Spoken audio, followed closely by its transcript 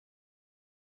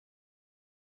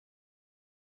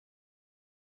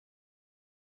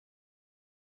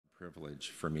Privilege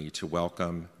for me to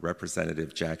welcome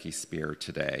Representative Jackie Speier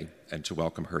today and to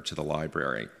welcome her to the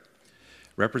library.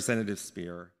 Representative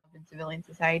Speier. In civilian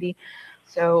society.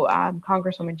 So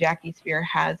Congresswoman Jackie Speier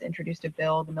has introduced a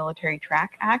bill, the Military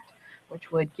Track Act,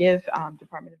 which would give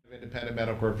Department of Independent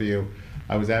Medical Review.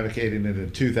 I was advocating it in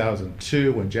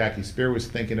 2002 when Jackie Speier was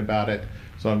thinking about it,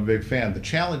 so I'm a big fan. The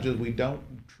challenge is we don't.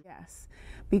 Yes,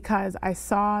 because I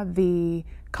saw the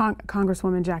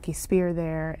Congresswoman Jackie Speier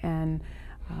there and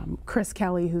Chris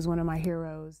Kelly, who's one of my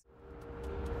heroes.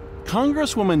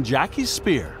 Congresswoman Jackie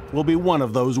Speier will be one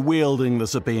of those wielding the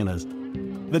subpoenas.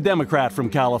 The Democrat from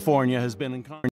California has been in